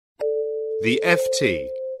The FT.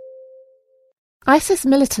 ISIS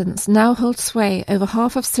militants now hold sway over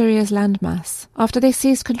half of Syria's landmass after they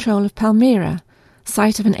seized control of Palmyra,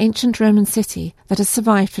 site of an ancient Roman city that has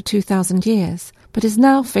survived for 2,000 years, but is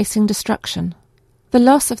now facing destruction. The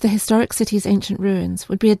loss of the historic city's ancient ruins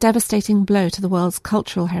would be a devastating blow to the world's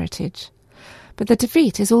cultural heritage. But the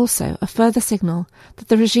defeat is also a further signal that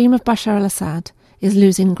the regime of Bashar al-Assad is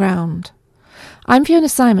losing ground. I'm Fiona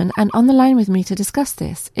Simon, and on the line with me to discuss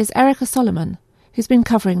this is Erica Solomon, who's been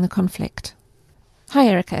covering the conflict. Hi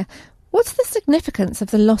Erica, what's the significance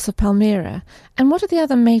of the loss of Palmyra, and what are the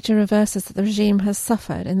other major reverses that the regime has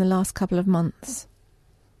suffered in the last couple of months?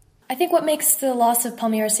 I think what makes the loss of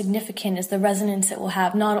Palmyra significant is the resonance it will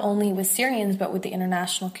have not only with Syrians but with the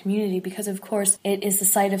international community, because of course it is the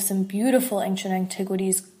site of some beautiful ancient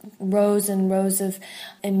antiquities, rows and rows of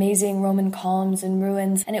amazing Roman columns and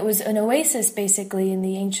ruins, and it was an oasis basically in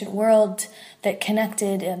the ancient world that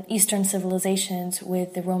connected Eastern civilizations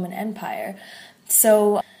with the Roman Empire.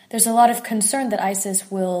 So there's a lot of concern that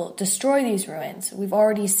ISIS will destroy these ruins. We've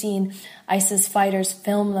already seen ISIS fighters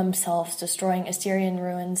film themselves destroying Assyrian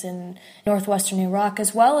ruins in northwestern Iraq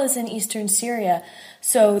as well as in eastern Syria.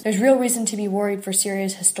 So there's real reason to be worried for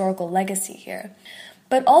Syria's historical legacy here.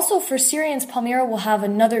 But also for Syrians, Palmyra will have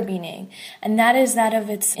another meaning, and that is that of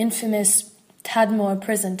its infamous Tadmor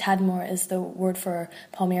prison. Tadmor is the word for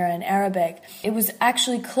Palmyra in Arabic. It was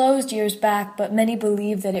actually closed years back, but many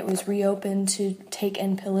believe that it was reopened to take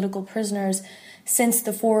in political prisoners since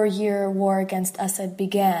the 4-year war against Assad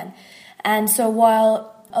began. And so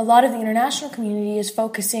while a lot of the international community is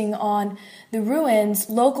focusing on the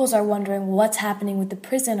ruins, locals are wondering what's happening with the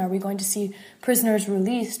prison. Are we going to see prisoners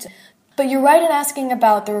released? But you're right in asking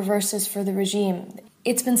about the reverses for the regime.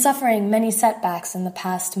 It's been suffering many setbacks in the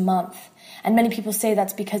past month. And many people say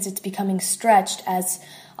that's because it's becoming stretched as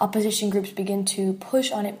opposition groups begin to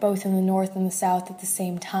push on it both in the north and the south at the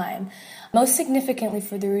same time. Most significantly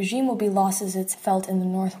for the regime will be losses it's felt in the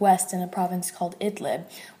northwest in a province called Idlib,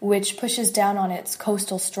 which pushes down on its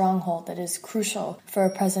coastal stronghold that is crucial for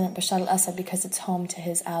President Bashar al-Assad because it's home to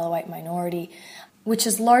his Alawite minority, which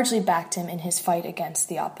has largely backed him in his fight against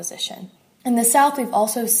the opposition. In the south, we've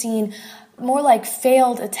also seen more like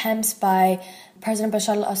failed attempts by President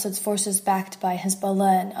Bashar al-Assad's forces backed by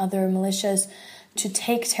Hezbollah and other militias to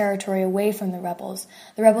take territory away from the rebels.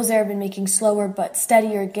 The rebels there have been making slower but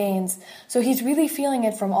steadier gains. So he's really feeling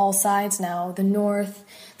it from all sides now, the north,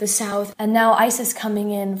 the south, and now ISIS coming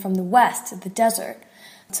in from the west, the desert.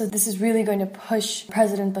 So this is really going to push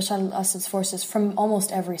President Bashar al-Assad's forces from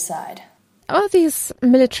almost every side. Are these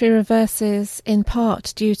military reverses in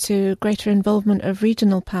part due to greater involvement of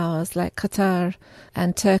regional powers like Qatar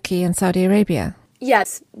and Turkey and Saudi Arabia?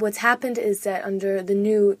 Yes, what's happened is that under the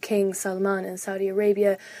new King Salman in Saudi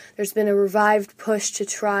Arabia, there's been a revived push to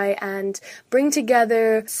try and bring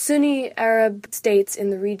together Sunni Arab states in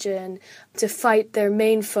the region to fight their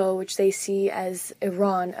main foe, which they see as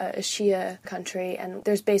Iran, a Shia country. And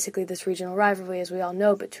there's basically this regional rivalry, as we all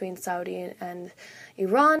know, between Saudi and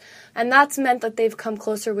Iran. And that's meant that they've come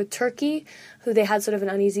closer with Turkey, who they had sort of an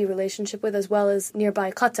uneasy relationship with, as well as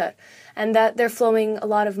nearby Qatar. And that they're flowing a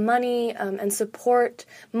lot of money and support,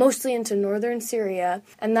 mostly into northern Syria.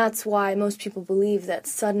 And that's why most people believe that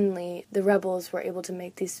suddenly the rebels were able to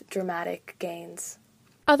make these dramatic gains.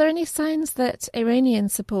 Are there any signs that Iranian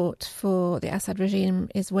support for the Assad regime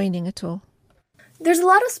is waning at all? There's a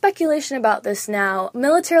lot of speculation about this now.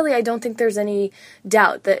 Militarily, I don't think there's any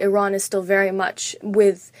doubt that Iran is still very much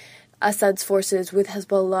with Assad's forces, with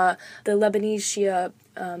Hezbollah, the Lebanese Shia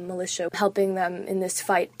militia, helping them in this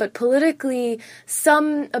fight. But politically,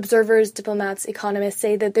 some observers, diplomats, economists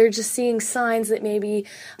say that they're just seeing signs that maybe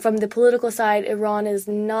from the political side, Iran is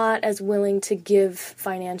not as willing to give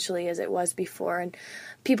financially as it was before. And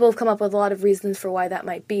people have come up with a lot of reasons for why that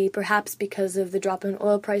might be. Perhaps because of the drop in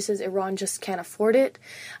oil prices, Iran just can't afford it.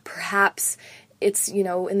 Perhaps it's,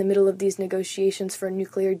 in the middle of these negotiations for a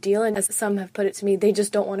nuclear deal. And as some have put it to me, they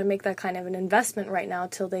just don't want to make that kind of an investment right now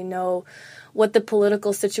till they know what the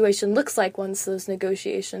political situation looks like once those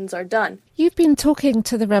negotiations are done. You've been talking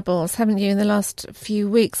to the rebels, haven't you, in the last few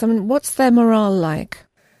weeks? I mean, what's their morale like?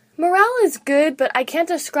 Morale is good, but I can't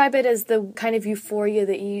describe it as the kind of euphoria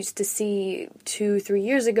that you used to see 2-3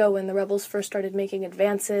 years ago when the rebels first started making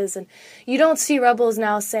advances. And you don't see rebels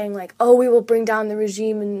now saying like, oh, we will bring down the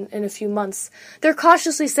regime in a few months. They're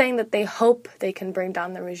cautiously saying that they hope they can bring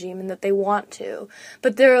down the regime and that they want to.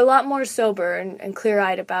 But they're a lot more sober and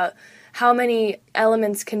clear-eyed about how many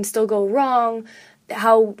elements can still go wrong,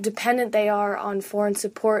 how dependent they are on foreign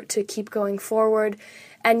support to keep going forward.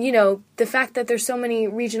 And, the fact that there's so many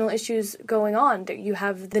regional issues going on, that you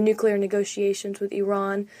have the nuclear negotiations with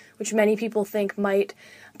Iran, which many people think might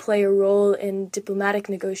play a role in diplomatic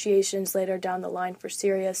negotiations later down the line for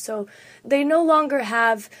Syria. So they no longer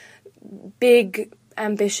have big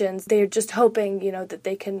ambitions. They're just hoping, that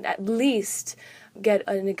they can at least get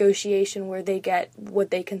a negotiation where they get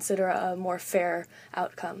what they consider a more fair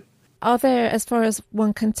outcome. Are there, as far as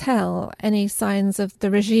one can tell, any signs of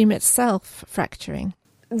the regime itself fracturing?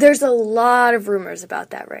 There's a lot of rumors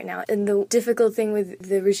about that right now. And the difficult thing with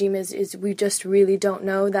the regime is we just really don't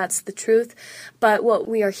know. That's the truth. But what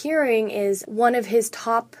we are hearing is one of his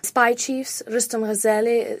top spy chiefs, Rustam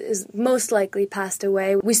Ghazali, is most likely passed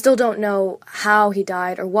away. We still don't know how he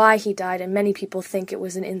died or why he died, and many people think it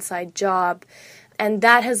was an inside job. And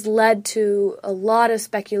that has led to a lot of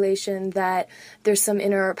speculation that there's some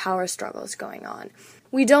inner power struggles going on.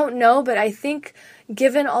 We don't know, but I think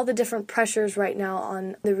given all the different pressures right now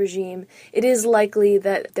on the regime, it is likely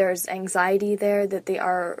that there's anxiety there, that they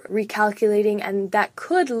are recalculating, and that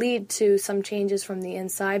could lead to some changes from the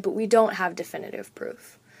inside, but we don't have definitive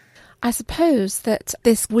proof. I suppose that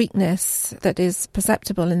this weakness that is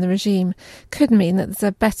perceptible in the regime could mean that there's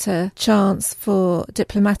a better chance for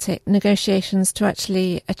diplomatic negotiations to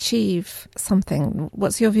actually achieve something.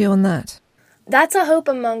 What's your view on that? That's a hope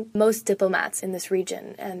among most diplomats in this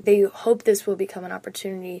region, and they hope this will become an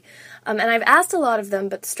opportunity. And I've asked a lot of them,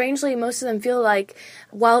 but strangely, most of them feel like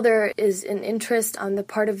while there is an interest on the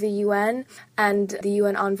part of the UN and the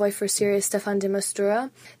UN envoy for Syria, Staffan de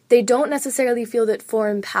Mistura, they don't necessarily feel that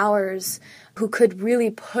foreign powers who could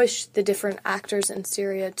really push the different actors in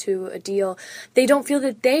Syria to a deal, they don't feel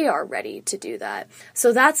that they are ready to do that.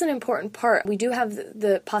 So that's an important part. We do have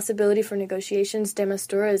the possibility for negotiations. De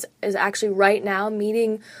Mistura is actually right now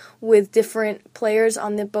meeting with different players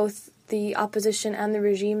on both the opposition and the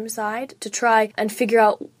regime side to try and figure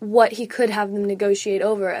out what he could have them negotiate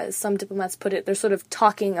over. As some diplomats put it, they're sort of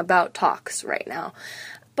talking about talks right now.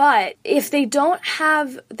 But if they don't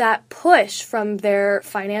have that push from their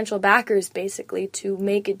financial backers, basically, to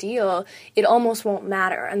make a deal, it almost won't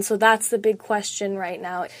matter. And so that's the big question right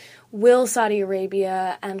now. Will Saudi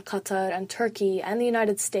Arabia and Qatar and Turkey and the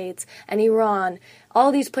United States and Iran,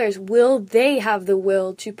 all these players, will they have the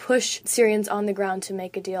will to push Syrians on the ground to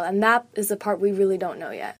make a deal? And that is the part we really don't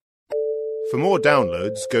know yet. For more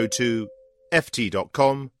downloads, go to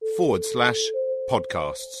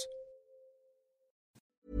ft.com/podcasts.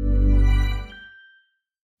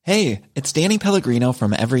 Hey, it's Danny Pellegrino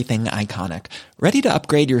from Everything Iconic. Ready to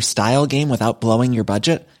upgrade your style game without blowing your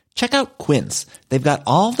budget? Check out Quince. They've got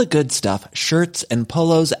all the good stuff, shirts and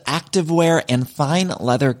polos, activewear, and fine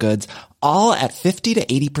leather goods, all at 50 to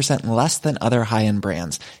 80% less than other high-end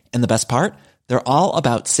brands. And the best part? They're all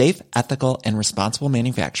about safe, ethical, and responsible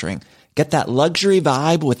manufacturing. Get that luxury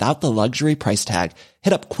vibe without the luxury price tag.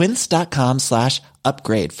 Hit up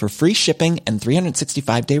quince.com/upgrade for free shipping and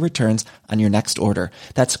 365-day returns on your next order.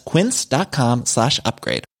 That's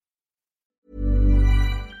quince.com/upgrade.